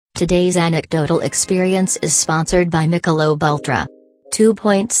Today's anecdotal experience is sponsored by Michelob Ultra.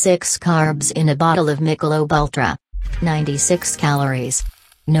 2.6 carbs in a bottle of Michelob Ultra. 96 calories.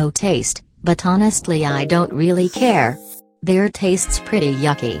 No taste, but honestly I don't really care. Beer tastes pretty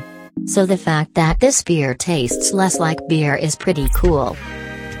yucky. So the fact that this beer tastes less like beer is pretty cool.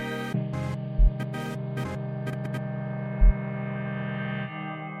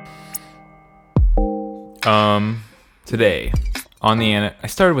 Today, on the I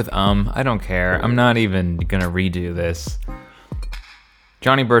started with I don't care. I'm not even gonna redo this.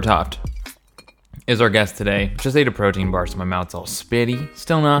 Johnny Burtoft is our guest today. Just ate a protein bar, so my mouth's all spitty.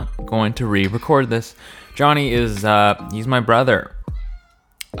 Still not going to re-record this. Johnny is, he's my brother.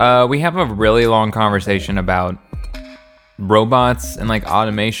 We have a really long conversation about robots and like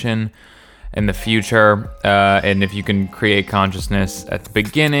automation in the future, and if you can create consciousness at the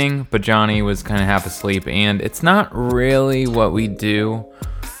beginning, but Johnny was kind of half asleep, and it's not really what we do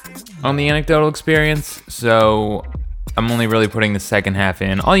on the anecdotal experience, so I'm only really putting the second half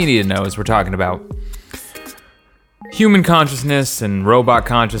in. All you need to know is we're talking about human consciousness and robot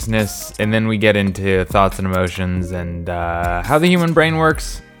consciousness, and then we get into thoughts and emotions and how the human brain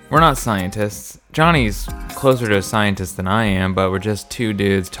works. We're not scientists. Johnny's closer to a scientist than I am, but we're just two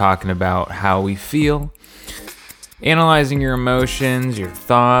dudes talking about how we feel, analyzing your emotions, your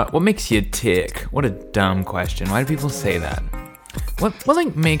thought. What makes you tick? What a dumb question. Why do people say that? What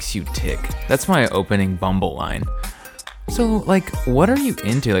like makes you tick? That's my opening Bumble line. So like, what are you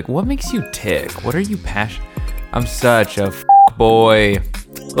into? Like, what makes you tick? What are you passionate? I'm such a boy.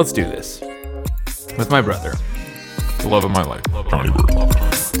 Let's do this with my brother, the love of my life, Johnny Burtoft.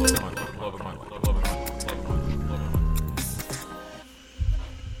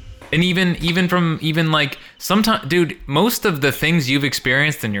 And even like sometimes, dude, most of the things you've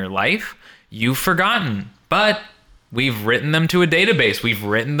experienced in your life, you've forgotten, but we've written them to a database. We've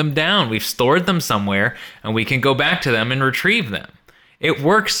written them down. We've stored them somewhere, and we can go back to them and retrieve them. It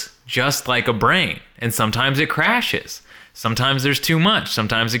works just like a brain, and sometimes it crashes. Sometimes there's too much.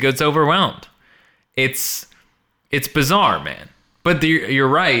 Sometimes it gets overwhelmed. It's bizarre, man. But you're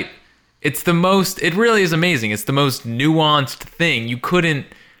right. It really is amazing. It's the most nuanced thing.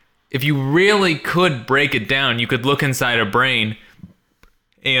 If you really could break it down, you could look inside a brain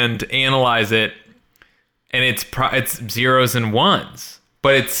and analyze it, and it's zeros and ones.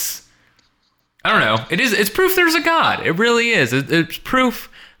 But I don't know. It's proof there's a God. It really is. It's proof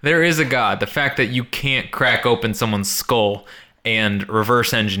there is a God. The fact that you can't crack open someone's skull and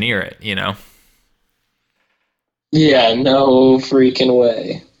reverse engineer it, you know? Yeah, no freaking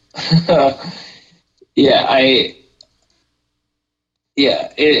way.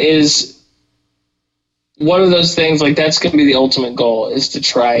 Yeah, it is one of those things, like that's going to be the ultimate goal, is to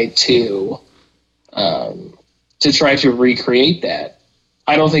try to recreate that.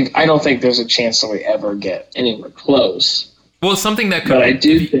 I don't think there's a chance that we ever get anywhere close. Well, something that could, but I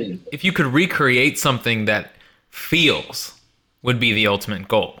do think if you could recreate something that feels, would be the ultimate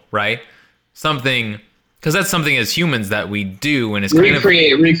goal, right? Something, because that's something as humans that we do, and it's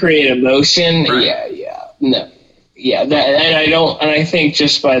recreate emotion. Right. I think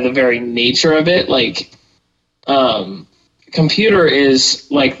just by the very nature of it, like, computer is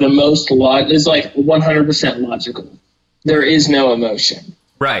like is like 100% logical. There is no emotion.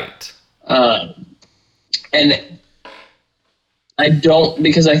 Right. And I don't,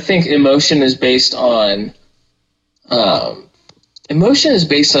 because I think emotion is based on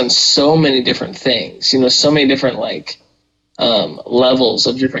so many different things, so many different levels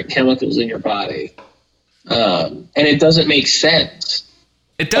of different chemicals in your body. And it doesn't make sense.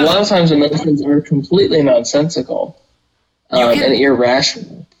 It doesn't. A lot of times emotions are completely nonsensical and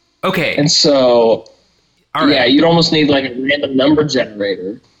irrational. Okay. And so, right. Yeah, you'd almost need like a random number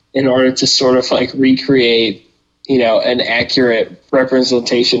generator in order to sort of like recreate, an accurate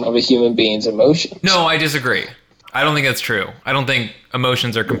representation of a human being's emotions. No, I disagree. I don't think that's true. I don't think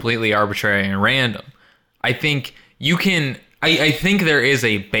emotions are completely arbitrary and random. I think you can... I think there is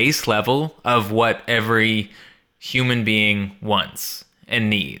a base level of what every human being wants and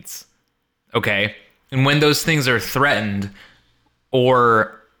needs. Okay? And when those things are threatened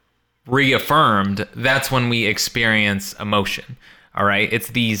or reaffirmed, that's when we experience emotion. All right? I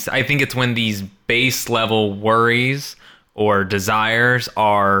think it's when these base level worries or desires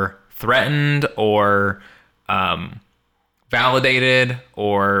are threatened or validated,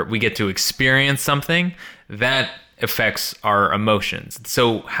 or we get to experience something that affects our emotions.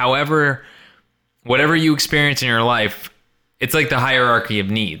 So whatever you experience in your life, it's like the hierarchy of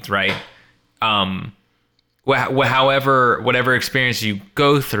needs, right? Whatever experience you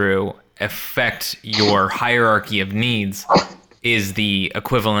go through affect your hierarchy of needs is the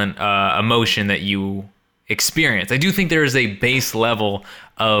equivalent emotion that you experience. I do think there is a base level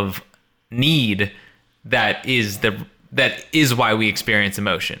of need that is why we experience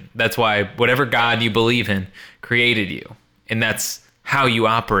emotion. That's why whatever God you believe in created you, and that's how you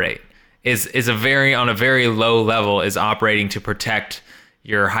operate. Is on a very low level is operating to protect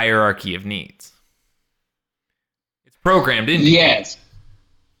your hierarchy of needs. It's programmed into you. Yes.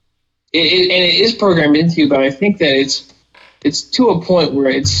 And it is programmed into you, but I think that it's to a point where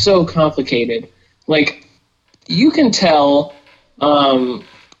it's so complicated. Like, you can tell,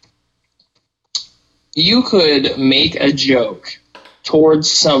 you could make a joke towards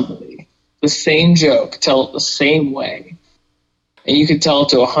somebody, the same joke, tell it the same way, and you could tell it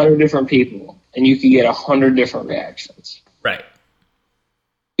to 100 different people, and you could get 100 different reactions. Right.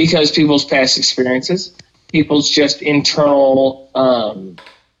 Because people's past experiences, people's just internal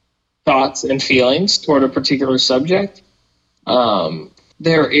thoughts and feelings toward a particular subject.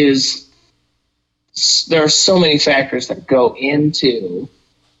 There are so many factors that go into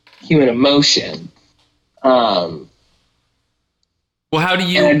human emotion. Well, how do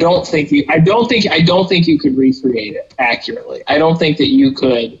you? And I don't think you could recreate it accurately. I don't think that you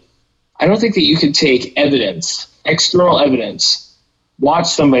could take evidence, external evidence, watch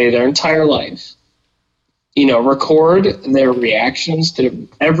somebody their entire life, record their reactions to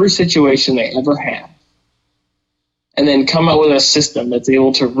every situation they ever had, and then come up with a system that's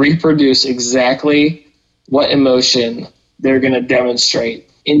able to reproduce exactly what emotion they're going to demonstrate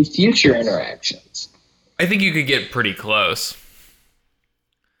in future interactions. I think you could get pretty close.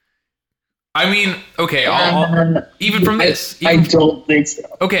 I mean, okay, even from this. I don't think so.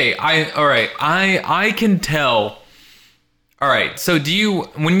 Okay, all right, I can tell. All right, so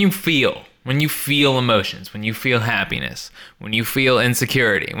when you feel emotions, when you feel happiness, when you feel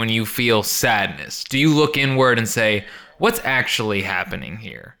insecurity, when you feel sadness, do you look inward and say, what's actually happening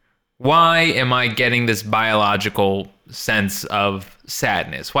here? Why am I getting this biological sense of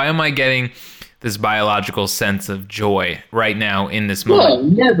sadness? Why am I getting this biological sense of joy right now in this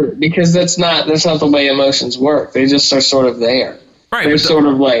moment? No, never, because that's not the way emotions work. They just are sort of there. Right.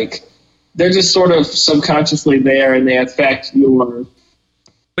 They're just sort of subconsciously there, and they affect your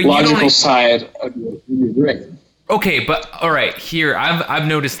logical side of your brain. Okay, but all right, here I've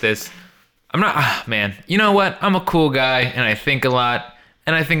noticed this. I'm not, man. You know what? I'm a cool guy, and I think a lot,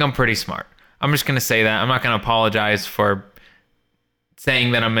 and I think I'm pretty smart. I'm just gonna say that. I'm not gonna apologize for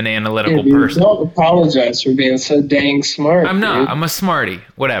saying that I'm an analytical person. Don't apologize for being so dang smart. I'm not. Dude. I'm a smarty.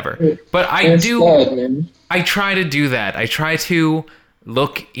 Whatever. But I try to do that. I try to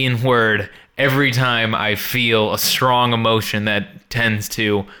look inward every time I feel a strong emotion that tends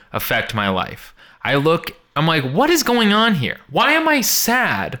to affect my life. I'm like, what is going on here? Why am I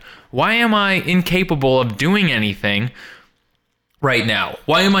sad? Why am I incapable of doing anything right now?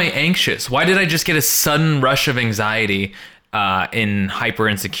 Why am I anxious? Why did I just get a sudden rush of anxiety in hyper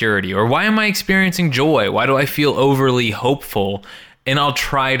insecurity? Or why am I experiencing joy? Why do I feel overly hopeful? And I'll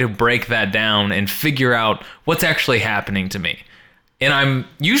try to break that down and figure out what's actually happening to me. And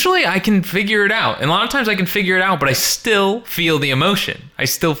I can figure it out. And a lot of times I can figure it out, but I still feel the emotion. I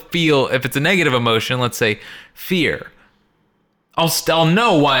still feel, if it's a negative emotion, let's say fear, I'll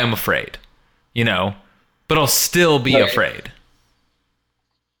know why I'm afraid, but I'll still be afraid.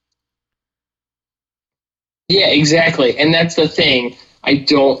 Yeah, exactly. And that's the thing. I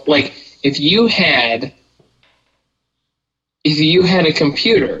don't like, if you had a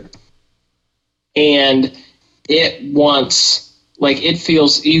computer and it wants, like, it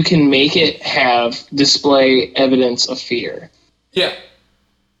feels, you can make it display evidence of fear. Yeah.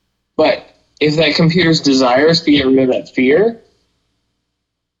 But if that computer's desire is to get rid of that fear,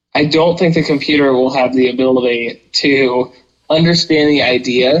 I don't think the computer will have the ability to understand the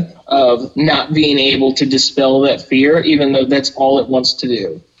idea of not being able to dispel that fear, even though that's all it wants to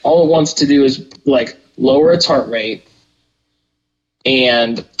do. All it wants to do is, like, lower its heart rate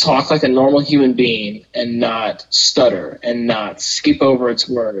and talk like a normal human being and not stutter and not skip over its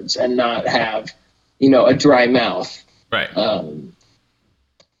words and not have, a dry mouth. Right.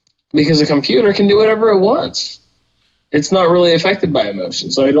 Because a computer can do whatever it wants. It's not really affected by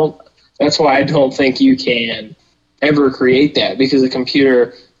emotion. So that's why I don't think you can ever create that, because a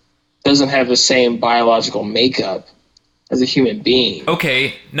computer doesn't have the same biological makeup as a human being.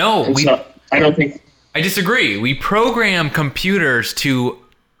 Okay. No, I don't think. I disagree. We program computers to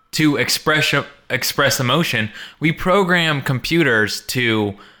express emotion. We program computers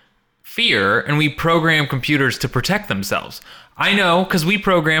to fear, and we program computers to protect themselves. I know, because we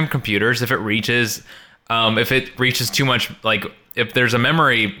program computers if it reaches too much, like if there's a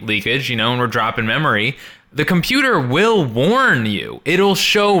memory leakage, and we're dropping memory, the computer will warn you. It'll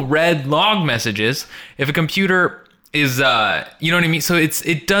show red log messages if a computer is, you know what I mean? So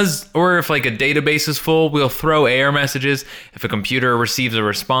it does, or if like a database is full, we'll throw error messages. If a computer receives a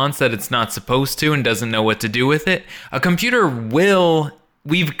response that it's not supposed to and doesn't know what to do with it, a computer will,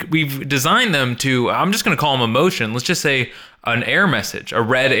 we've designed them to, I'm just going to call them emotion. Let's just say an error message, a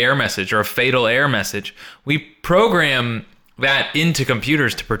red error message or a fatal error message. We program that into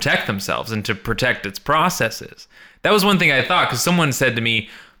computers to protect themselves and to protect its processes. That was one thing I thought, because someone said to me,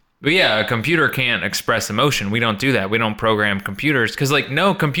 but yeah, a computer can't express emotion. We don't do that. We don't program computers. Because, like,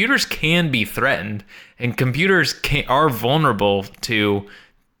 no, computers can be threatened, and computers are vulnerable to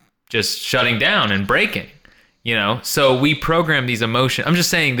just shutting down and breaking, you know? So we program these emotions. I'm just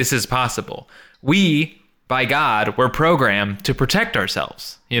saying this is possible. We, by God, we're programmed to protect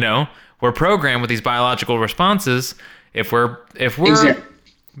ourselves, you know? We're programmed with these biological responses. If we're Exactly.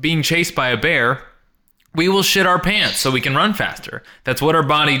 being chased by a bear, we will shit our pants so we can run faster. That's what our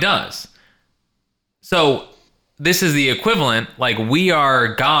body does. So this is the equivalent, like we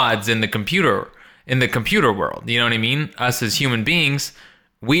are gods in the computer world. You know what I mean? Us as human beings,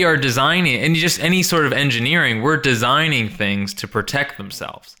 we are designing, and just any sort of engineering, we're designing things to protect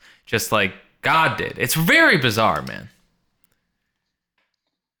themselves, just like God did. It's very bizarre, man.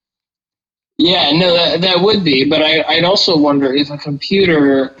 Yeah, no, that would be, but I'd also wonder if a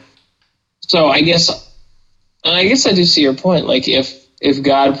computer. So I guess I do see your point. Like if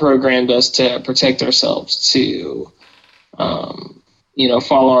God programmed us to protect ourselves, to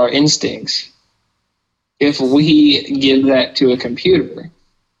follow our instincts, if we give that to a computer,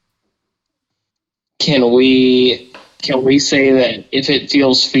 can we say that if it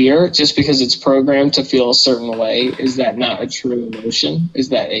feels fear just because it's programmed to feel a certain way, is that not a true emotion? Is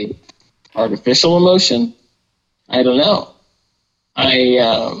that a artificial emotion? I don't know.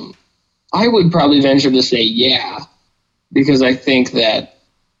 I would probably venture to say yeah, because I think that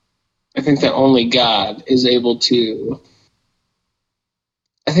only God is able to.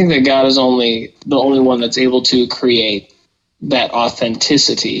 I think that God is the only one that's able to create that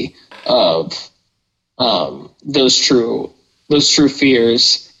authenticity of those true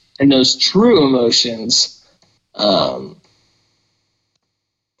fears and those true emotions.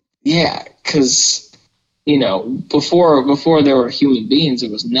 Yeah, because before there were human beings, there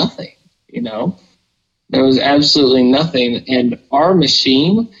was nothing. There was absolutely nothing, and our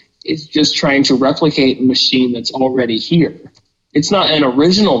machine is just trying to replicate a machine that's already here. It's not an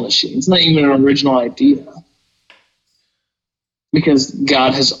original machine. It's not even an original idea, because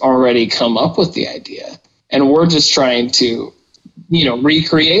God has already come up with the idea, and we're just trying to,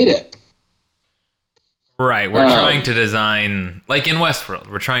 recreate it. Right. We're trying to design, like in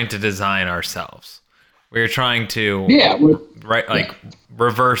Westworld, we're trying to design ourselves. We're trying to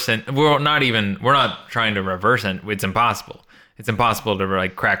reverse it. We're not trying to reverse it. It's impossible. It's impossible to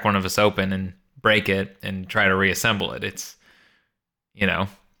crack one of us open and break it and try to reassemble it. It's, you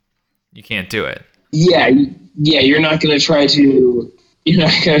can't do it. Yeah. You're not going to try to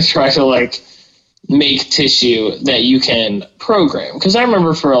make tissue that you can program. Because I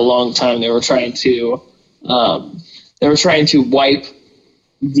remember for a long time they were trying to wipe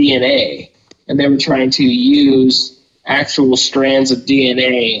DNA. And they were trying to use actual strands of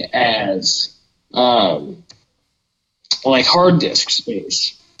DNA as hard disk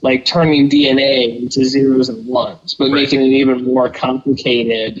space, like turning DNA into zeros and ones, but making it even more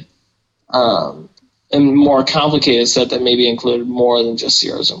complicated, and more complicated set that maybe included more than just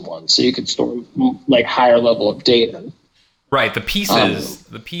zeros and ones, so you could store higher level of data. Right. The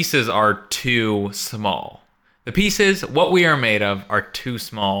pieces are too small. The pieces, what we are made of, are too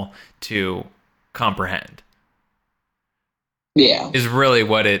small to comprehend. Yeah. Is really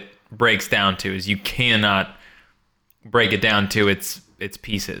what it breaks down to, is you cannot break it down to its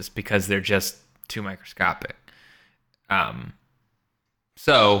pieces because they're just too microscopic.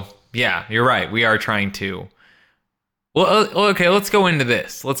 So, yeah, you're right. We are trying to... Well, okay, let's go into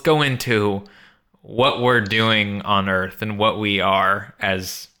this. Let's go into what we're doing on Earth and what we are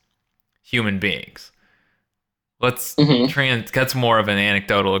as human beings. Let's that's more of an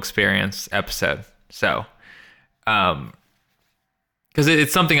anecdotal experience episode. So, because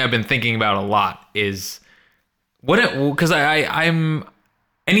it's something I've been thinking about a lot, is because I'm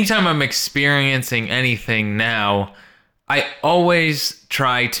anytime I'm experiencing anything now, I always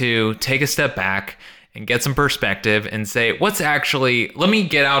try to take a step back and get some perspective and say, let me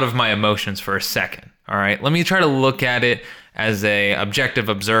get out of my emotions for a second. All right. Let me try to look at it as a objective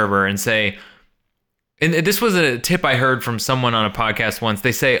observer and say, and this was a tip I heard from someone on a podcast once.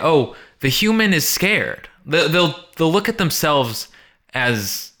 They say, "Oh, the human is scared. They'll look at themselves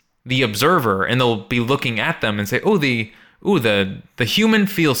as the observer, and they'll be looking at them and say, the human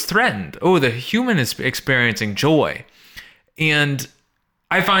feels threatened. Oh, the human is experiencing joy. And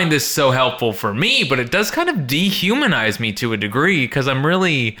I find this so helpful for me, but it does kind of dehumanize me to a degree, because when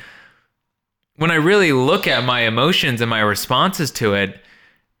I really look at my emotions and my responses to it,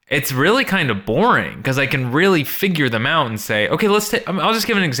 it's really kind of boring, because I can really figure them out and say, okay, I'll just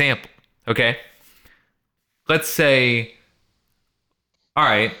give an example, okay? Let's say, all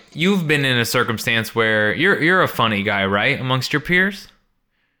right, you've been in a circumstance where you're a funny guy, right, amongst your peers?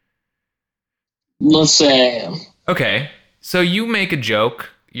 Let's say I am. Okay, so you make a joke.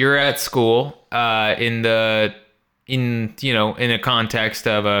 You're at school, in a context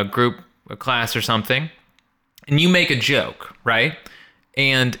of a group, a class or something, and you make a joke, right?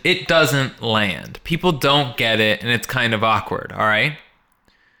 And it doesn't land. People don't get it, and it's kind of awkward, all right?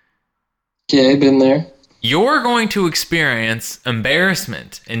 Yeah, I've been there. You're going to experience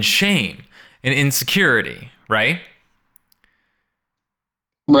embarrassment and shame and insecurity, right?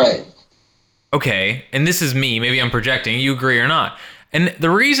 Right. Okay, and this is me. Maybe I'm projecting. You agree or not? And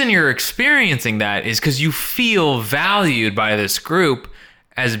the reason you're experiencing that is because you feel valued by this group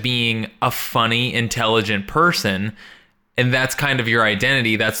as being a funny, intelligent person, and that's kind of your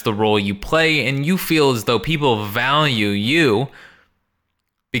identity. That's the role you play, and you feel as though people value you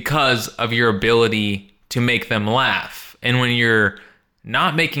because of your ability to make them laugh. And when you're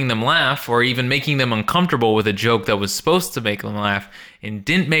not making them laugh, or even making them uncomfortable with a joke that was supposed to make them laugh and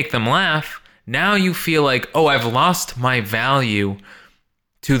didn't make them laugh, now you feel like, oh, I've lost my value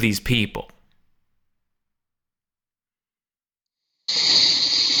to these people.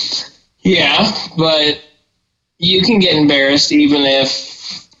 Yeah, but you can get embarrassed even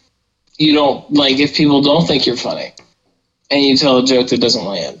if you don't, like, if people don't think you're funny and you tell a joke that doesn't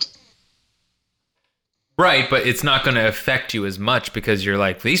land. Right, but it's not going to affect you as much, because you're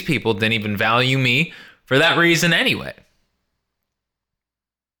like, these people didn't even value me for that reason anyway.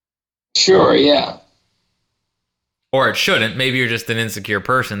 Sure, yeah. Or it shouldn't. Maybe you're just an insecure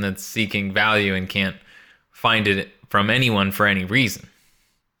person that's seeking value and can't find it from anyone for any reason.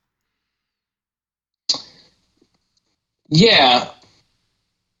 Yeah.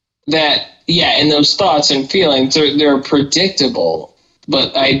 And those thoughts and feelings, they're predictable,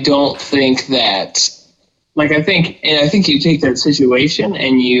 but I don't think that, like, I think you take that situation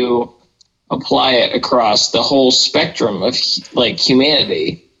and you apply it across the whole spectrum of, like,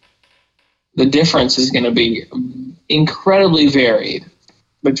 humanity. The difference is going to be incredibly varied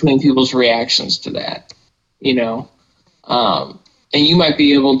between people's reactions to that, and you might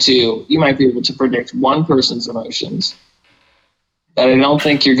be able to predict one person's emotions, but I don't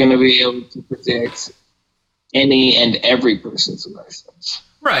think you're going to be able to predict any and every person's emotions.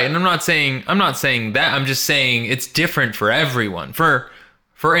 Right, and I'm not saying that. I'm just saying it's different for everyone. For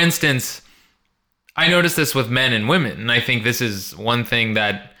instance, I noticed this with men and women, and I think this is one thing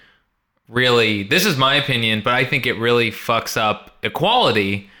that really, this is my opinion, but I think it really fucks up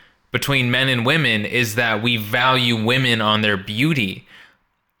equality between men and women, is that we value women on their beauty,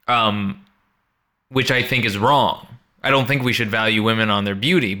 which I think is wrong. I don't think we should value women on their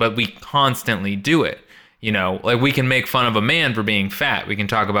beauty, but we constantly do it. Like, we can make fun of a man for being fat. We can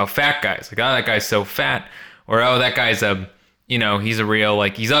talk about fat guys. Like, oh, that guy's so fat. Or, oh, that guy's he's a real,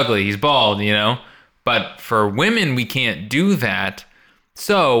 like, he's ugly, he's bald, But for women, we can't do that.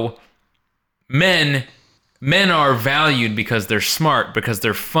 So men are valued because they're smart, because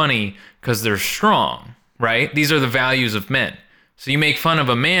they're funny, because they're strong, right? These are the values of men. So you make fun of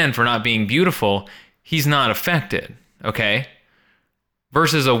a man for not being beautiful, he's not affected, okay?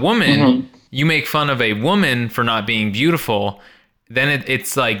 Versus a woman, you make fun of a woman for not being beautiful, then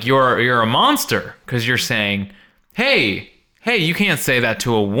it's like you're a monster, because you're saying, hey, you can't say that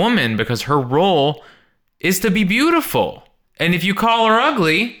to a woman because her role is to be beautiful. And if you call her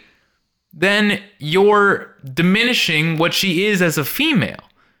ugly, then you're diminishing what she is as a female.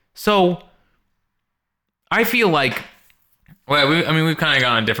 So I feel like, we've kind of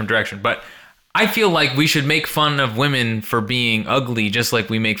gone in a different direction, but I feel like we should make fun of women for being ugly just like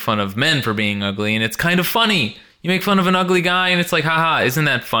we make fun of men for being ugly. And it's kind of funny. You make fun of an ugly guy and it's like, haha, isn't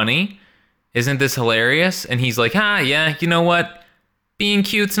that funny? Isn't this hilarious? And he's like, yeah, you know what? Being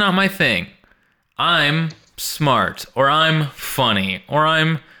cute's not my thing. I'm smart, or I'm funny, or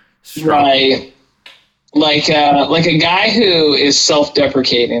I'm strong. Right. Like a guy who is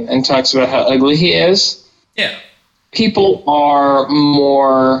self-deprecating and talks about how ugly he is. Yeah. People are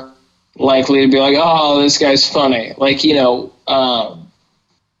more likely to be like, oh, this guy's funny. Like,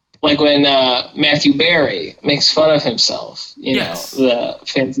 like when Matthew Berry makes fun of himself, the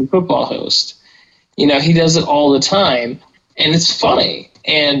fantasy football host. He does it all the time, and it's funny.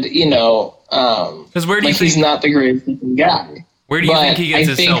 And, Because where do you think he's not the greatest looking guy. Where do you think he gets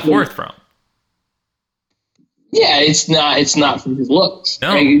his self-worth from? Yeah, it's not from his looks.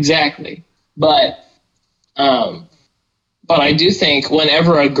 No. Right? Exactly. But I do think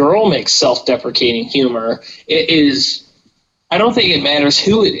whenever a girl makes self-deprecating humor, I don't think it matters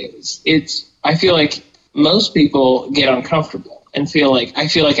who it is. I feel like most people get uncomfortable and I feel like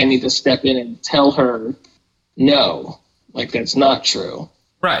I need to step in and tell her, no, like that's not true.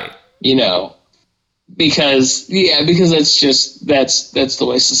 Right. Because that's the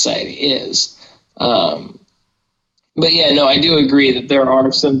way society is. But yeah, no, I do agree that there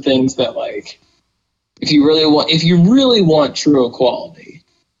are some things that if you really want true equality,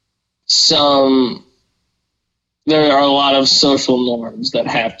 there are a lot of social norms that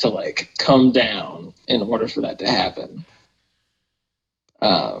have to come down in order for that to happen.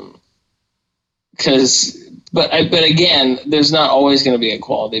 But again, there's not always going to be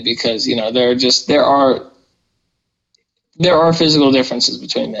equality because there are physical differences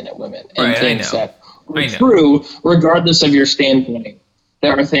between men and women and things that are true regardless of your standpoint.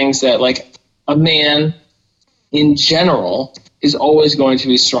 There are things that a man in general is always going to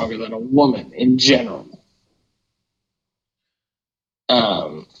be stronger than a woman in general.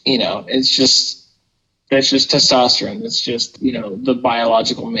 That's just testosterone. It's just, the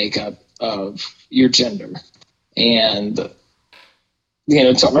biological makeup of your gender. And,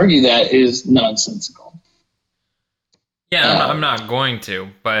 to argue that is nonsensical. Yeah, I'm not going to,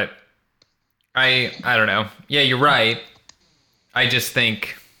 but I don't know. Yeah, you're right. I just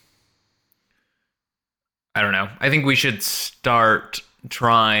think, I don't know. I think we should start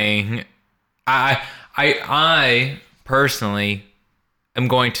trying. I personally am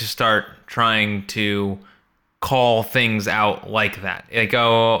going to start trying to call things out like that.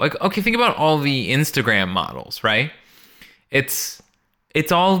 Okay, think about all the Instagram models, right? It's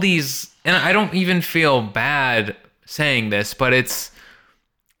all these, and I don't even feel bad saying this, but it's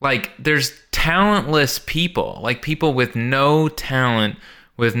there's talentless people, people with no talent,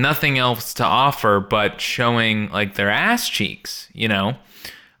 with nothing else to offer but showing their ass cheeks, and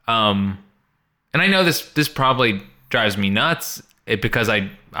I know this probably drives me nuts because I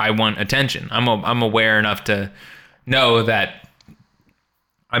want attention. I'm aware enough to know that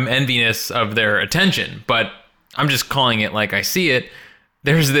I'm envious of their attention, but I'm just calling it like I see it.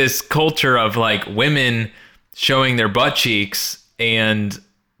 There's this culture of women showing their butt cheeks and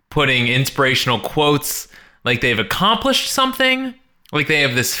putting inspirational quotes they've accomplished something, they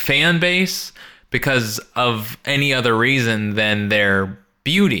have this fan base because of any other reason than their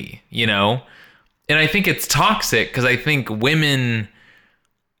beauty, And I think it's toxic because I think women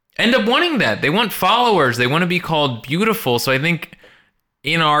end up wanting that. They want followers. They want to be called beautiful. So I think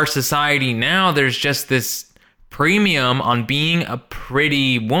in our society now, there's just this premium on being a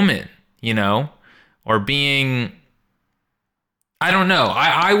pretty woman, or being, I don't know.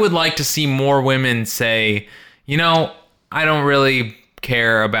 I would like to see more women say, I don't really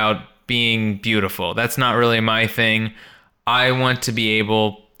care about being beautiful. That's not really my thing. I want to be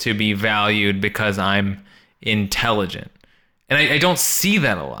able to be valued because I'm intelligent. And I don't see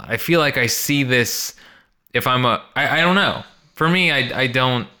that a lot. I feel like I see this if I don't know. For me, I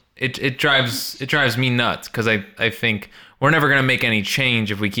don't, it drives me nuts because I think we're never going to make any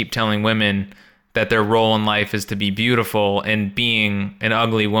change if we keep telling women that their role in life is to be beautiful and being an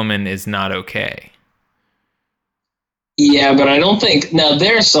ugly woman is not okay. Yeah, but I don't think, now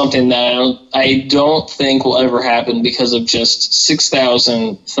there's something that I don't think will ever happen because of just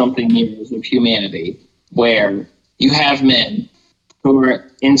 6,000 something years of humanity, where you have men who are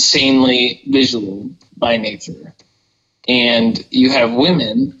insanely visual by nature, and you have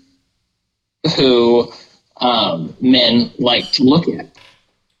women who men like to look at.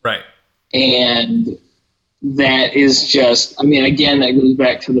 Right. And that is just, again, that goes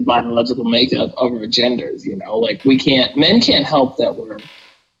back to the biological makeup of our genders, men can't help that we're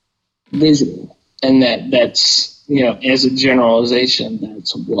visual. And that's, as a generalization,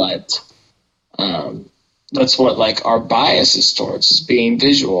 that's what our bias is towards, is being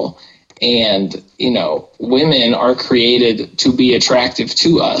visual. And, women are created to be attractive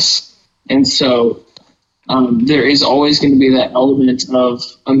to us. And so there is always going to be that element of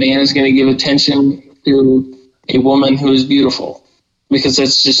a man is going to give attention to a woman who is beautiful, because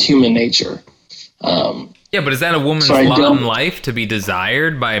that's just human nature. Yeah, but is that a woman's lot in life to be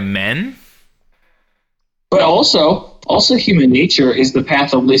desired by men? But also human nature is the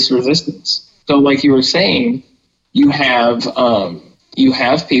path of least resistance. So like you were saying, you have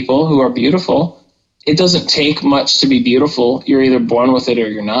people who are beautiful. It doesn't take much to be beautiful. You're either born with it or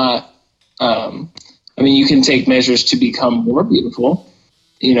you're not. You can take measures to become more beautiful,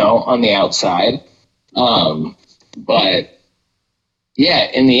 on the outside. But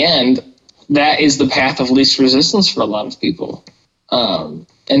yeah, in the end, that is the path of least resistance for a lot of people. And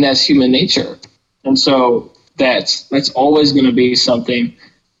that's human nature. And so that's always going to be something.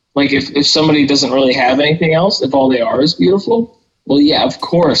 Like if somebody doesn't really have anything else, if all they are is beautiful, well, yeah, of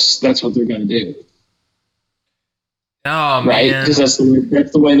course, that's what they're going to do. Oh, right? man. Because that's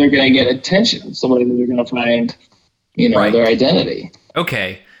the way they're going to get attention. It's the way that they're going to find, Right. their identity.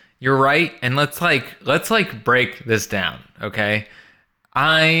 Okay, you're right, and let's break this down, okay?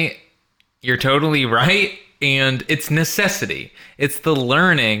 You're totally right, and it's necessity. It's the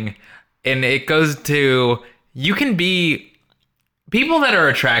learning, and it goes to, you can be people that are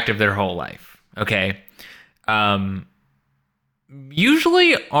attractive their whole life, okay?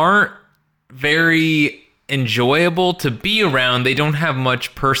 Usually aren't very enjoyable to be around. They don't have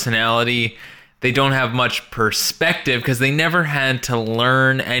much personality. They don't have much perspective because they never had to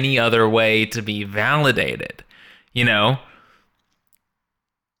learn any other way to be validated, Yeah,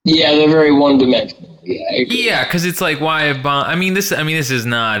 they're very one-dimensional. Yeah, I agree. Yeah, because it's like, why? This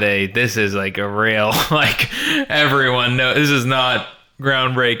is like a real, like, everyone knows. This is not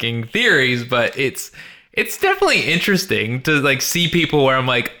groundbreaking theories, but it's definitely interesting to like see people where I'm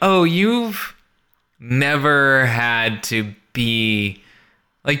like, oh, you've never had to be.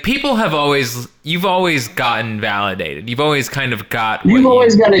 Like, you've always gotten validated. You've always kind of got... You've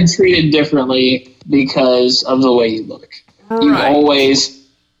always gotten treated differently because of the way you look. Right.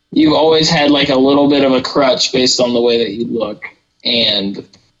 You've always had, like, a little bit of a crutch based on the way that you look. And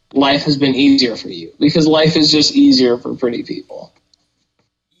life has been easier for you. Because life is just easier for pretty people.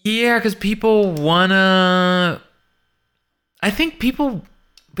 Yeah, because people want to... I think people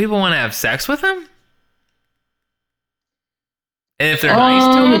want to have sex with them? And if they're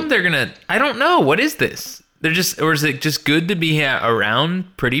nice to them, they're gonna. I don't know. What is this? They're just, or is it just good to be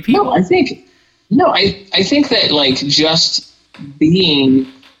around pretty people? No, I think that like just being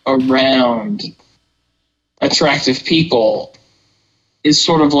around attractive people is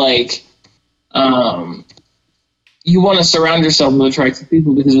sort of like you want to surround yourself with attractive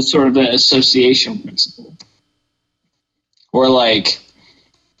people because it's sort of an association principle. Or like,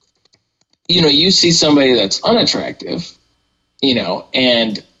 you see somebody that's unattractive.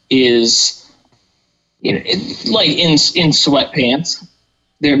 And is, like in sweatpants.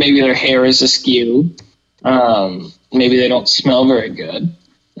 Maybe their hair is askew. Maybe they don't smell very good.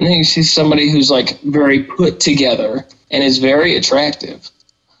 And then you see somebody who's like very put together and is very attractive.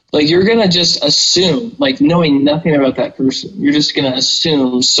 Like you're gonna just assume, like knowing nothing about that person, you're just gonna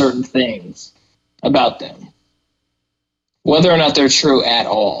assume certain things about them, whether or not they're true at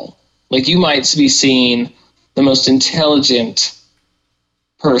all. Like you might be seeing the most intelligent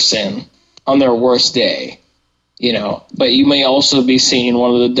person on their worst day, but you may also be seeing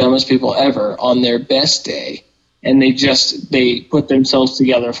one of the dumbest people ever on their best day. And they put themselves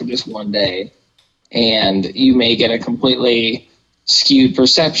together for just one day. And you may get a completely skewed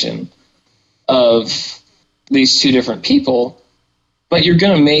perception of these two different people, but you're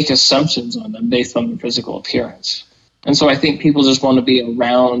going to make assumptions on them based on their physical appearance. And so I think people just want to be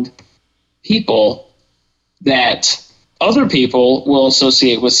around people that other people will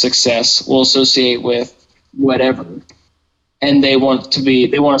associate with success, will associate with whatever. And they want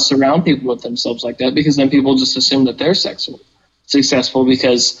to surround people with themselves like that because then people just assume that they're successful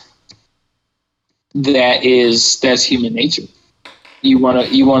because that's human nature. You want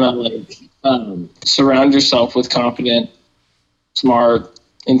to surround yourself with confident, smart,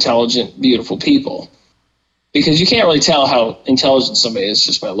 intelligent, beautiful people because you can't really tell how intelligent somebody is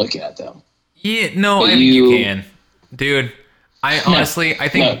just by looking at them. Yeah, no, I think you can. Dude, I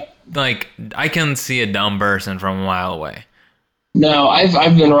think like I can see a dumb person from a mile away. No,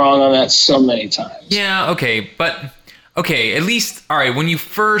 I've been wrong on that so many times. Yeah, okay, but at least all right, when you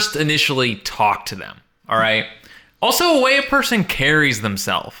first initially talk to them, all right? Also a way a person carries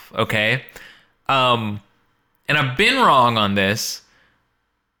themselves, okay? And I've been wrong on this.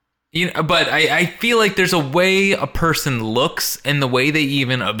 But I feel like there's a way a person looks and the way they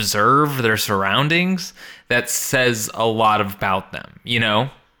even observe their surroundings that says a lot about them,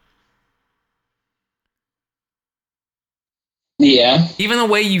 Yeah. Even the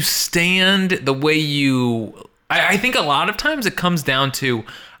way you stand, the way you... I think a lot of times it comes down to,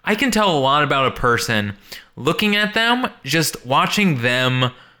 I can tell a lot about a person looking at them, just watching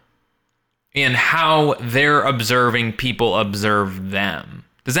them and how they're observing people observe them.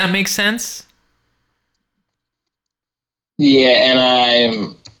 Does that make sense? Yeah,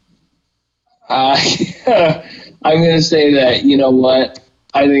 and I'm going to say that, you know what?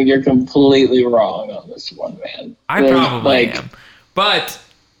 I think you're completely wrong on this one, man. I probably am. But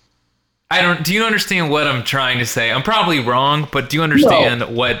Do you understand what I'm trying to say? I'm probably wrong, but do you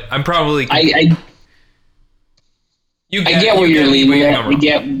understand what I'm probably? I get where you're leading at. I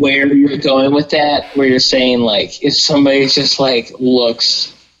get where you're going with that. Where you're saying like, if somebody just like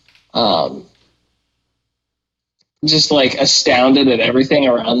looks, just like astounded at everything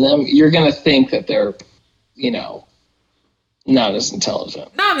around them, you're gonna think that they're, not as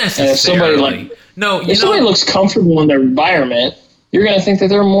intelligent. Not necessarily. If somebody looks comfortable in their environment, you're gonna think that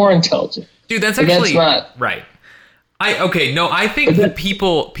they're more intelligent. Dude, that's actually not right. I think the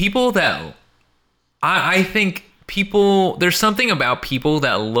people that I think people, there's something about people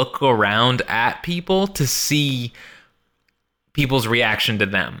that look around at people to see people's reaction to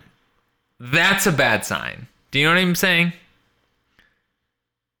them. That's a bad sign. Do you know what I'm saying?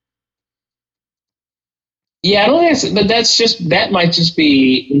 Yeah, I don't think but that might just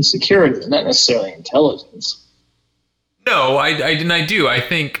be insecurity, not necessarily intelligence. No, I do. I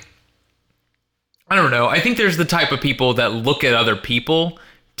don't know. I think there's the type of people that look at other people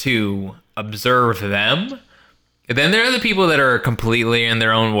to observe them. And then there are the people that are completely in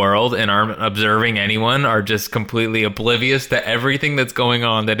their own world and aren't observing anyone, are just completely oblivious to everything that's going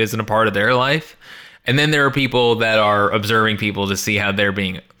on that isn't a part of their life. And then there are people that are observing people to see how they're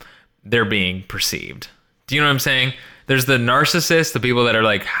being perceived. Do you know what I'm saying? There's the narcissist, the people that are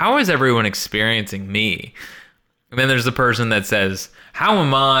like, how is everyone experiencing me? And then there's the person that says, how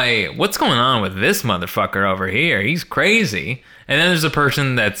am I? What's going on with this motherfucker over here? He's crazy. And then there's a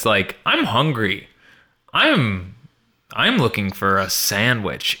person that's like, I'm hungry. I'm looking for a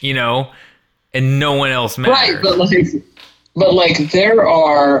sandwich, and no one else matters. Right, but there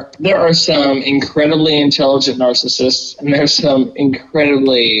are some incredibly intelligent narcissists, and there's some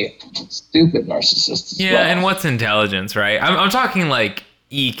incredibly stupid narcissists. Yeah, well. And what's intelligence, right? I'm talking like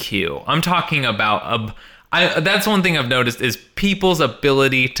EQ. I'm talking about that's one thing I've noticed is people's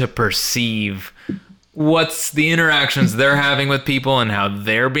ability to perceive what's the interactions they're having with people and how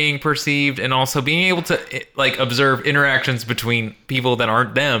they're being perceived, and also being able to like observe interactions between people that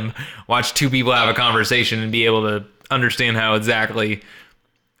aren't them, watch two people have a conversation and be able to understand how exactly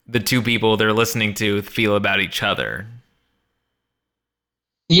the two people they're listening to feel about each other.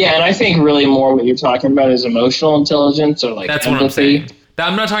 Yeah, and I think really more what you're talking about is emotional intelligence or like that's empathy. What I'm saying.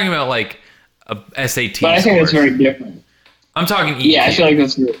 I'm not talking about like a SAT. But I think that's very different. I'm talking EQ. Yeah, I feel like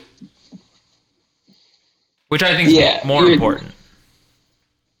that's good. Which I think is more important.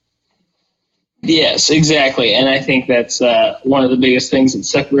 Yes, exactly. And I think that's one of the biggest things that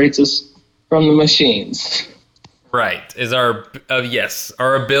separates us from the machines. Right. Is our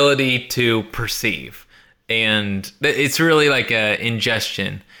ability to perceive. And it's really like a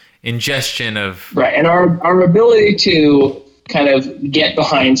ingestion of... Right. And our ability to kind of get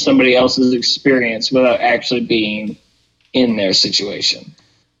behind somebody else's experience without actually being in their situation.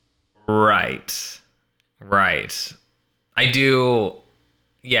 Right. I do.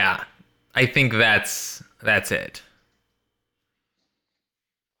 Yeah. I think that's it.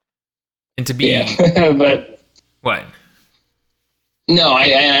 And to be. Yeah. But. What? No,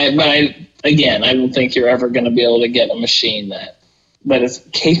 I don't think you're ever going to be able to get a machine that is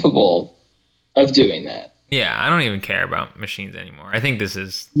capable of doing that. Yeah, I don't even care about machines anymore. I think this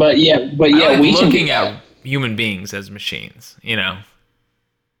is. But yeah, we looking at human beings as machines.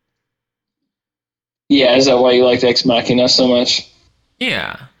 Yeah, is that why you liked Ex Machina so much?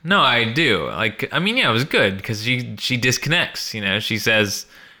 Yeah, no, I do. It was good because she disconnects. She says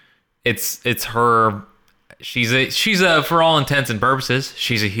it's her. She's a for all intents and purposes,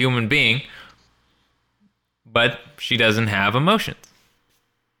 she's a human being, but she doesn't have emotions.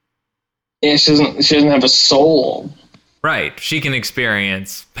 Yeah, she doesn't have a soul. Right. She can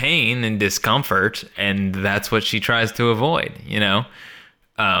experience pain and discomfort, and that's what she tries to avoid.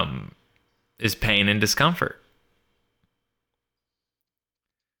 Is pain and discomfort.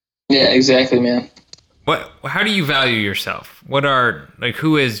 Yeah, exactly, man. How do you value yourself?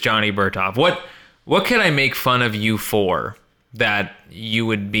 Who is Johnny Burtoft? What can I make fun of you for that you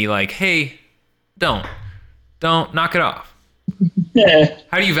would be like, hey, don't knock it off? Yeah.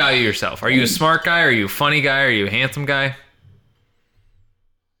 How do you value yourself? Are you a smart guy? Are you a funny guy? Are you a handsome guy?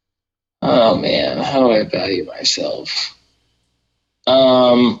 Oh man, how do I value myself?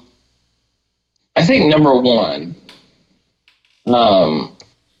 I think number one, I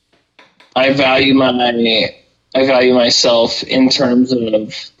value myself in terms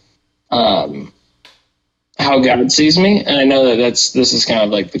of how God sees me, and I know that this is kind of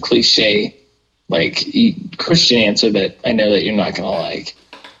like the cliche, like Christian answer that I know that you're not gonna like,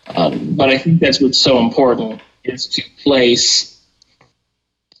 but I think that's what's so important is to place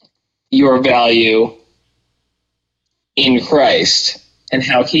your value in Christ and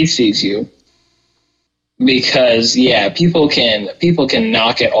how he sees you. Because people can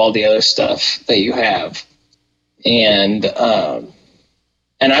knock at all the other stuff that you have, and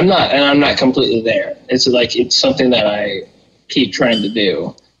I'm not completely there. It's like it's something that I keep trying to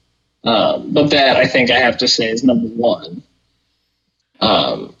do, but that I think I have to say is number one.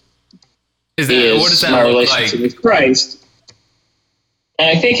 What does that my look relationship like? with Christ?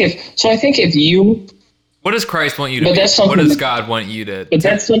 And I think if you, what does Christ want you to? But be? that's something. What does God want you to? But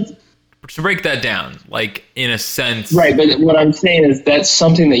that's something. To break that down, like in a sense, Right? But what I'm saying is that's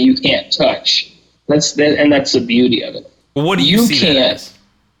something that you can't touch. That's the beauty of it. Well, what do you see that as?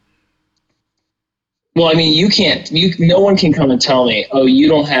 Well, I mean, you can't. No one can come and tell me, "Oh, you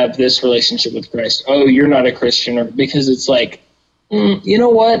don't have this relationship with Christ. Oh, you're not a Christian," or because it's like, you know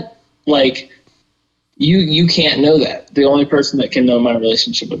what? Like, you can't know that. The only person that can know my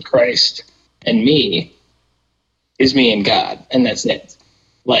relationship with Christ and me is me and God, and that's it.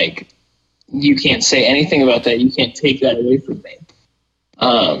 Like, you can't say anything about that. You can't take that away from me.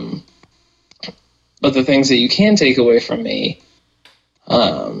 But the things that you can take away from me,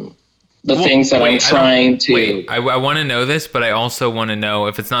 things that I'm trying to... Wait, I want to know this, but I also want to know,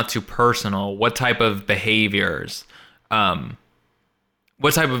 if it's not too personal, what type of behaviors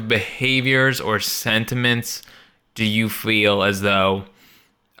or sentiments do you feel as though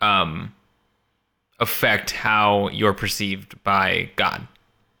affect how you're perceived by God?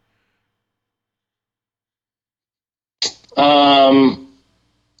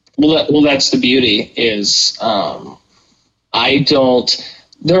 Well, that's the beauty is, I don't,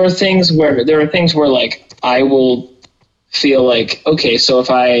 there are things where like I will feel like, okay, so if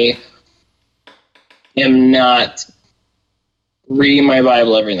I am not reading my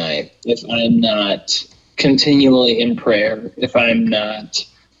Bible every night, if I'm not continually in prayer, if I'm not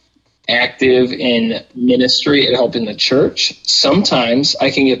active in ministry and helping the church, sometimes I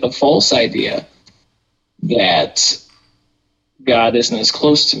can get the false idea that God isn't as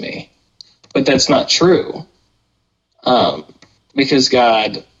close to me. But that's not true. Because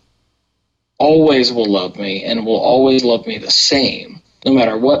God always will love me and will always love me the same, no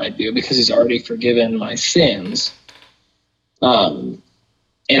matter what I do, because he's already forgiven my sins. And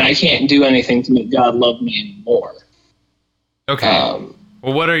I can't do anything to make God love me anymore. Okay.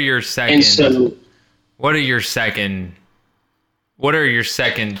 Well, what are your second tier? What's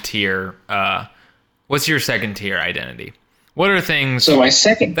your second tier identity? What are things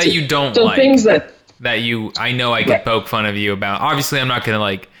that you don't like? Things that you, I know I could poke fun of you about. Obviously, I'm not going to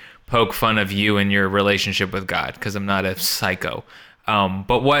like poke fun of you and your relationship with God because I'm not a psycho.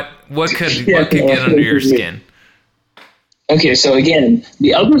 But what could get under your skin? Okay, so again,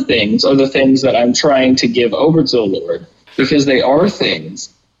 the other things are the things that I'm trying to give over to the Lord, because they are things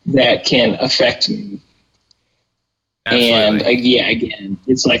that can affect me. Absolutely. And again,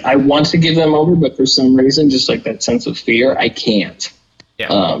 it's like I want to give them over, but for some reason, just like that sense of fear, I can't.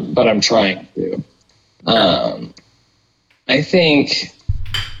 Yeah. But I'm trying to. I think,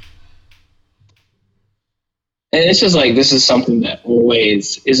 and it's just like this is something that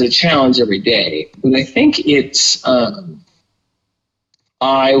always is a challenge every day. But I think it's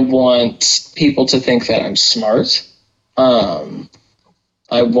I want people to think that I'm smart. I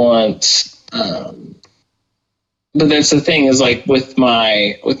want. But that's the thing is like with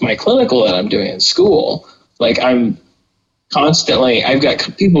my clinical that I'm doing in school, like I've got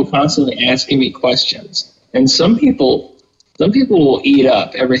people constantly asking me questions, and some people will eat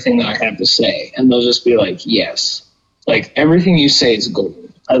up everything that I have to say, and they'll just be like, yes, like everything you say is gold.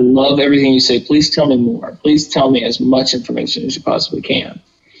 I love everything you say. Please tell me more. Please tell me as much information as you possibly can.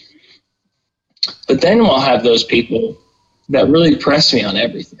 But then we'll have those people that really press me on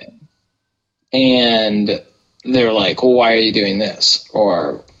everything, and they're like, well, why are you doing this?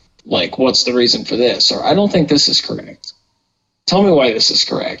 Or like, what's the reason for this? Or I don't think this is correct. Tell me why this is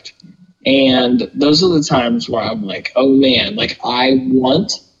correct. And those are the times where I'm like, oh man, like I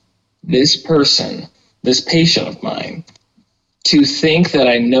want this person, this patient of mine, to think that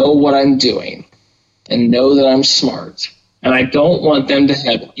I know what I'm doing and know that I'm smart. And I don't want them to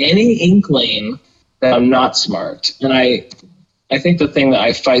have any inkling that I'm not smart. And I think the thing that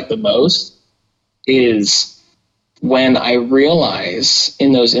I fight the most is when I realize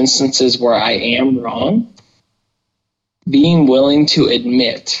in those instances where I am wrong, being willing to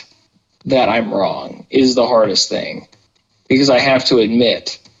admit that I'm wrong is the hardest thing, because I have to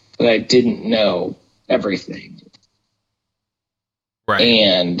admit that I didn't know everything. Right.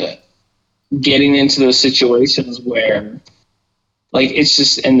 And getting into those situations where, like, it's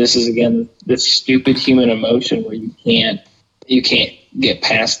just, and this is again this stupid human emotion where you can't get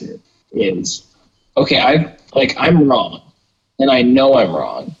past it, is, okay, I'm wrong. and I know I'm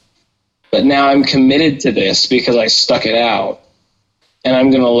wrong. But now I'm committed to this because I stuck it out. And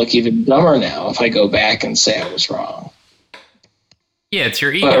I'm going to look even dumber now if I go back and say I was wrong. Yeah, it's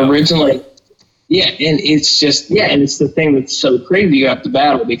your ego. But originally, yeah, and it's just, yeah, and it's the thing that's so crazy you have to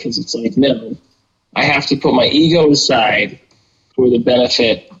battle, because it's like, no, I have to put my ego aside for the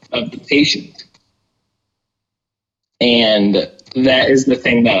benefit of the patient. And that is the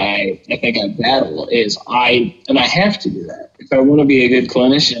thing that I think I battle is I have to do that. If I want to be a good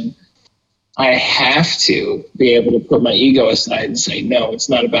clinician, I have to be able to put my ego aside and say, no, it's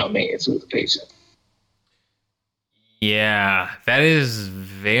not about me, it's with the patient. Yeah, that is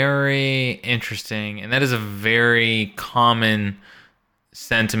very interesting, and that is a very common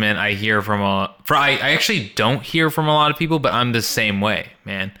sentiment I hear from I actually don't hear from a lot of people, but I'm the same way,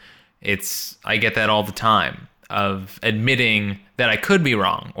 man. I get that all the time, of admitting that I could be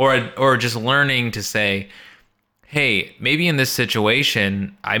wrong, or just learning to say, hey, maybe in this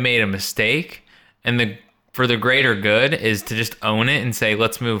situation I made a mistake, and for the greater good is to just own it and say,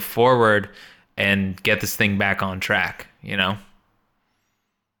 let's move forward and get this thing back on track, you know?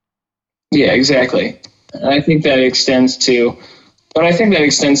 Yeah, exactly. And I think that extends to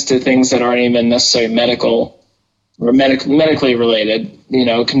things that aren't even necessarily medical or medically related. You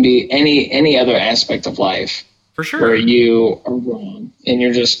know, it can be any other aspect of life. For sure. Where you are wrong, and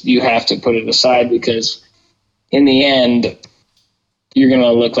you have to put it aside, because in the end, you're going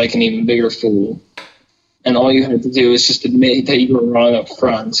to look like an even bigger fool. And all you have to do is just admit that you were wrong up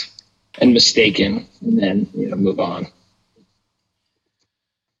front and mistaken, and then, move on.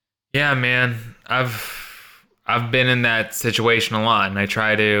 Yeah, man. I've been in that situation a lot, and I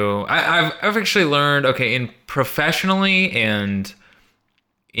try to. I've actually learned, okay, in professionally and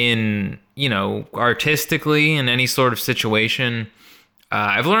in artistically, in any sort of situation,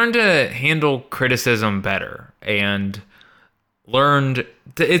 I've learned to handle criticism better, and learned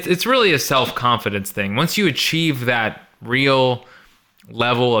it's really a self-confidence thing. Once you achieve that real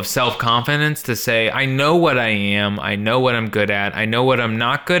level of self-confidence to say, I know what I am, I know what I'm good at, I know what I'm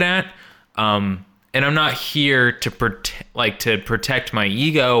not good at, and I'm not here to protect my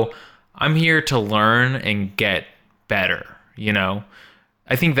ego. I'm here to learn and get better,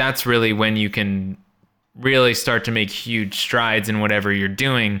 I think that's really when you can really start to make huge strides in whatever you're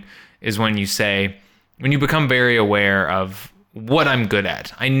doing, is when you become very aware of what I'm good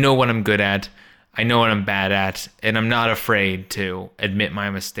at. I know what I'm good at. I know what I'm bad at, and I'm not afraid to admit my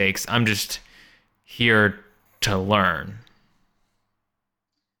mistakes. I'm just here to learn.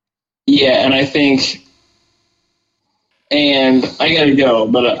 Yeah, and I think, and I gotta go,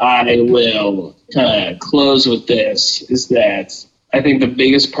 but I will kind of close with this, is that I think the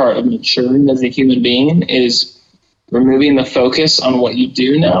biggest part of maturing as a human being is removing the focus on what you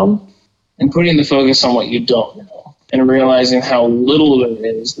do know and putting the focus on what you don't know, and realizing how little there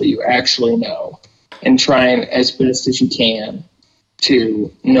is that you actually know, and trying as best as you can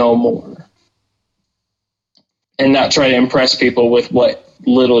to know more and not try to impress people with what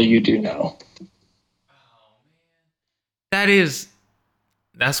little you do know. That's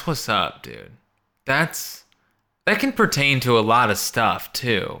what's up, dude. That can pertain to a lot of stuff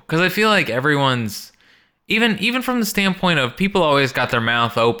too, because I feel like everyone's, even from the standpoint of people always got their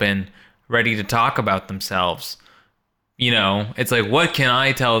mouth open, ready to talk about themselves. It's like, what can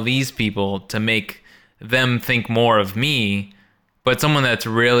I tell these people to make them think more of me? But someone that's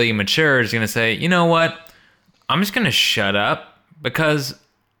really mature is going to say, you know what? I'm just going to shut up, because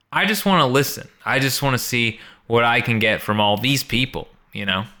I just want to listen. I just want to see what I can get from all these people,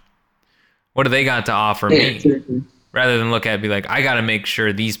 What do they got to offer me? Rather than look at it and be like, I got to make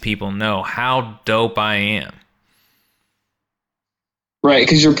sure these people know how dope I am. Right,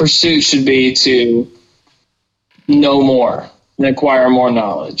 because your pursuit should be to know more and acquire more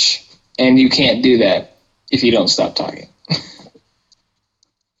knowledge. And you can't do that if you don't stop talking.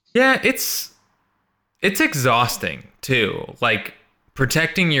 Yeah, it's exhausting too. Like,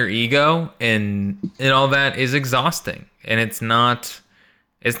 protecting your ego and all that is exhausting. And it's not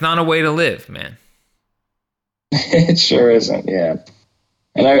a way to live, man. It sure isn't, yeah.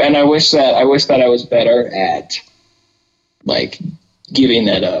 And I wish that I was better at giving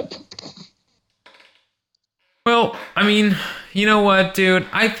that up. Well, I mean, you know what, dude?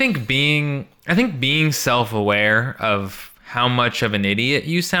 I think being self-aware of how much of an idiot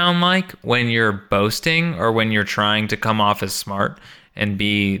you sound like when you're boasting or when you're trying to come off as smart and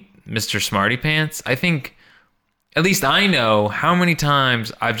be Mr. Smarty Pants, I think, at least I know how many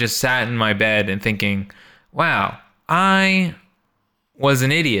times I've just sat in my bed and thinking, wow, I was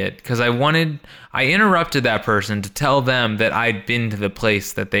an idiot because I interrupted that person to tell them that I'd been to the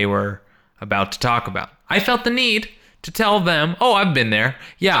place that they were about to talk about. I felt the need to tell them, oh, I've been there.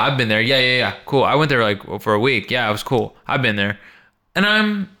 Yeah, I've been there. Yeah. Cool. I went there like for a week. Yeah, it was cool. I've been there. And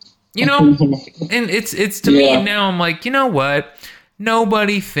I'm, and it's to me now, I'm like, you know what?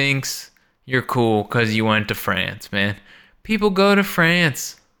 Nobody thinks you're cool because you went to France, man. People go to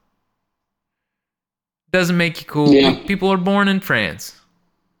France. Doesn't make you cool. Yeah. People are born in France.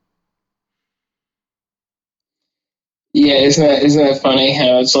 Yeah, isn't that funny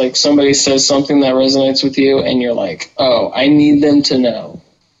how it's like somebody says something that resonates with you and you're like, oh, I need them to know.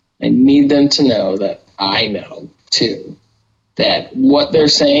 I need them to know that I know too. That what they're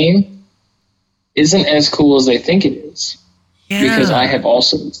saying isn't as cool as they think it is. Yeah. Because I have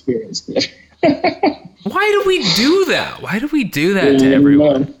also experienced it. Why do we do that? Why do we do that to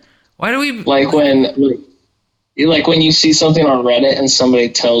everyone? Why do we like when you see something on Reddit and somebody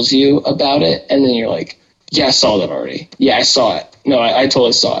tells you about it and then you're like, yeah, I saw that already. Yeah, I saw it. No, I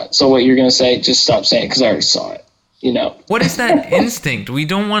totally saw it. So what you're going to say, just stop saying it because I already saw it. What is that instinct? We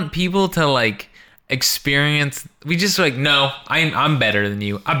don't want people to like experience. We just like, no, I'm better than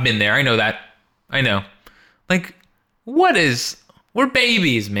you. I've been there. I know that. I know. Like, we're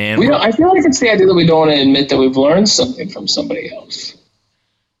babies, man. I feel like it's the idea that we don't want to admit that we've learned something from somebody else.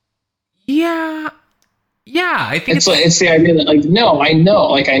 Yeah, I think it's the idea that like, no, I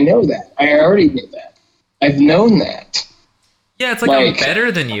know that. I already knew that. I've known that. Yeah, it's like I'm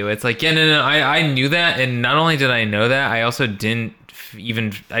better than you. It's like, yeah, no, I knew that, and not only did I know that, I also didn't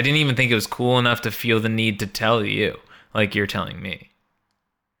even think it was cool enough to feel the need to tell you, like you're telling me.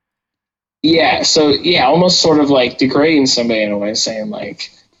 Yeah, so yeah, almost sort of like degrading somebody in a way, saying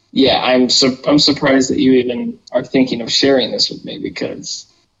like, yeah, I'm surprised that you even are thinking of sharing this with me because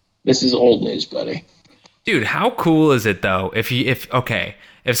this is old news, buddy. Dude, how cool is it though?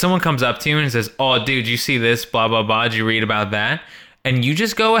 If someone comes up to you and says, oh, dude, you see this, blah, blah, blah, did you read about that? And you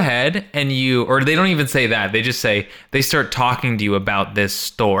just go ahead and or they don't even say that. They just say, they start talking to you about this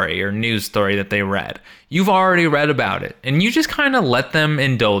story or news story that they read. You've already read about it. And you just kind of let them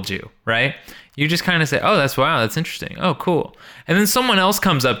indulge you, right? You just kind of say, oh, that's interesting. Oh, cool. And then someone else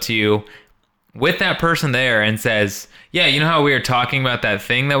comes up to you with that person there and says, yeah, you know how we were talking about that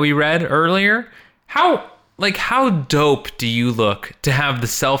thing that we read earlier? How dope do you look to have the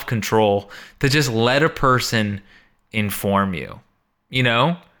self-control to just let a person inform you?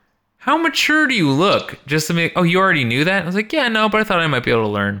 How mature do you look just to make, oh, you already knew that? I was like, yeah, no, but I thought I might be able to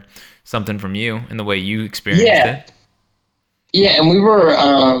learn something from you in the way you experienced it. Yeah, and we were,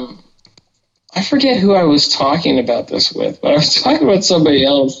 I forget who I was talking about this with, but I was talking about somebody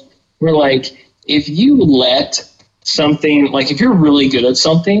else. We're like, if you let something, like if you're really good at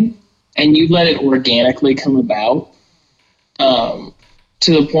something, and you let it organically come about to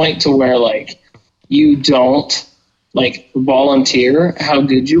the point to where like you don't like volunteer how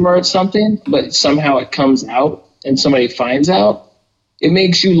good you are at something, but somehow it comes out and somebody finds out, it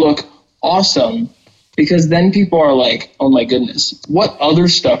makes you look awesome because then people are like, oh my goodness, what other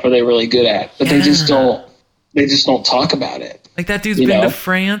stuff are they really good at? But they just don't talk about it. Like that dude's been to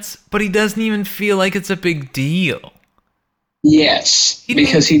France, but he doesn't even feel like it's a big deal. Yes,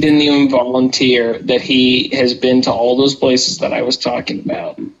 because he didn't even volunteer that he has been to all those places that I was talking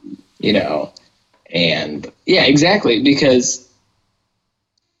about, and yeah, exactly. Because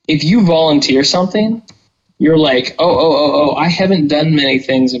if you volunteer something, you're like, oh, I haven't done many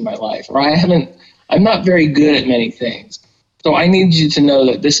things in my life, or I'm not very good at many things. So I need you to know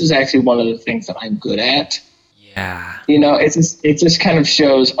that this is actually one of the things that I'm good at. Yeah. It just kind of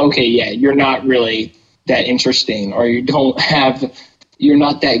shows, okay, yeah, you're not really that interesting, or you're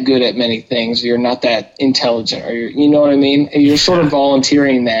not that good at many things, or you're not that intelligent, or you know what I mean? And you're sort of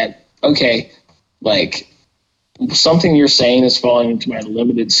volunteering that, okay, like something you're saying is falling into my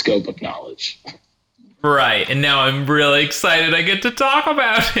limited scope of knowledge. Right. And now I'm really excited I get to talk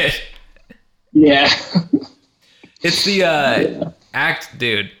about it. Yeah. It's the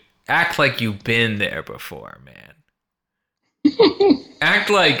act like you've been there before, man.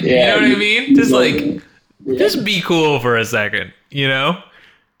 Act like, you know what I mean? Just be cool for a second,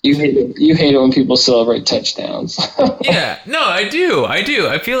 You hate it when people celebrate touchdowns. Yeah, no, I do. I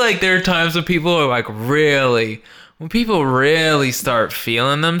feel like there are times when people are like when people really start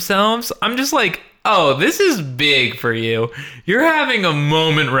feeling themselves, I'm just like, oh, this is big for you. You're having a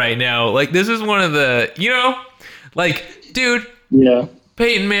moment right now. Like, this is one of the, dude. Yeah.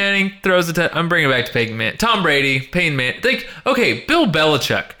 Peyton Manning throws I'm bringing it back to Peyton Manning. Tom Brady, Peyton Manning. Like, okay, Bill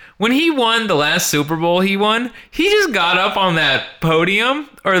Belichick. when he won the last Super Bowl he just got up on that podium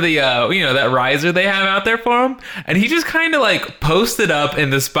or the, that riser they have out there for him. And he just kind of like posted up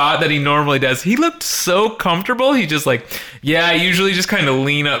in the spot that he normally does. He looked so comfortable. He just like, yeah, I usually just kind of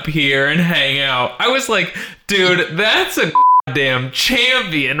lean up here and hang out. I was like, dude, that's a damn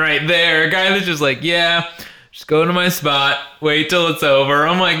champion right there. A guy that's just like, yeah, just go to my spot, wait till it's over.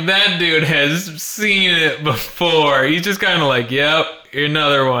 I'm like, that dude has seen it before. He's just kind of like, yep,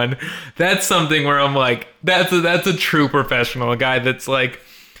 another one. That's something where I'm like, that's a true professional. A guy that's like,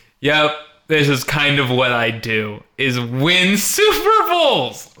 yep, this is kind of what I do, is win Super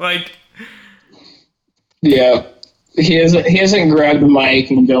Bowls. Like, yeah, he hasn't grabbed the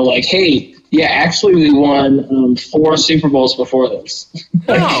mic and go like, hey, yeah, actually we won 4 Super Bowls before this.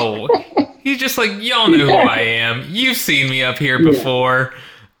 No. He's just like, y'all know who I am. You've seen me up here before.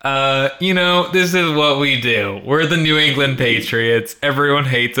 This is what we do. We're the New England Patriots. Everyone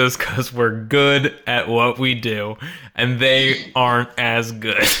hates us because we're good at what we do. And they aren't as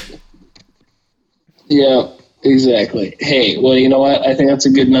good. Yeah, exactly. Hey, well, you know what? I think that's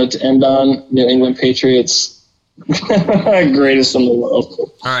a good note to end on. New England Patriots, greatest in the world.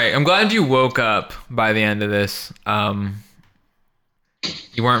 All right, I'm glad you woke up by the end of this.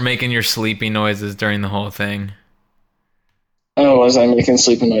 You weren't making your sleepy noises during the whole thing. Oh, was I making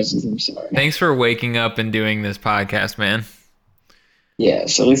sleepy noises? I'm sorry. Thanks for waking up and doing this podcast, man.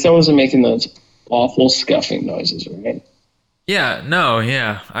 Yes, at least I wasn't making those awful scuffing noises, right? Yeah, no,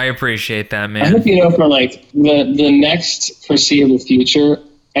 yeah. I appreciate that, man. I hope you know for like the next foreseeable future,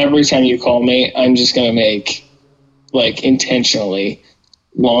 every time you call me, I'm just going to make like intentionally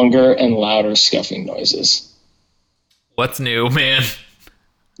longer and louder scuffing noises. What's new, man?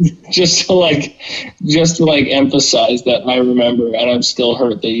 just to emphasize that I remember, and I'm still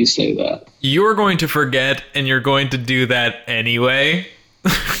hurt that you say that. You're going to forget, and you're going to do that anyway.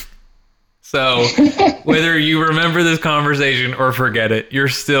 So whether you remember this conversation or forget it, you're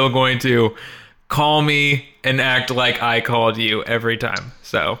still going to call me and act like I called you every time.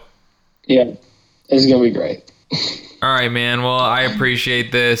 So yeah, it's gonna be great. All right, man. Well, I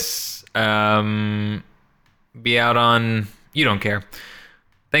appreciate this. Be out on. You don't care.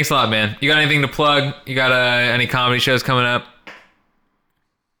 Thanks a lot, man. You got anything to plug? You got any comedy shows coming up?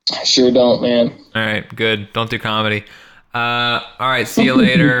 I sure don't, man. All right, good. Don't do comedy. All right, see you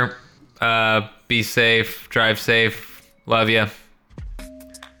later. Be safe. Drive safe. Love you.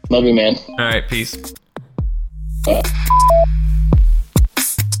 Love you, man. All right, peace. Bye.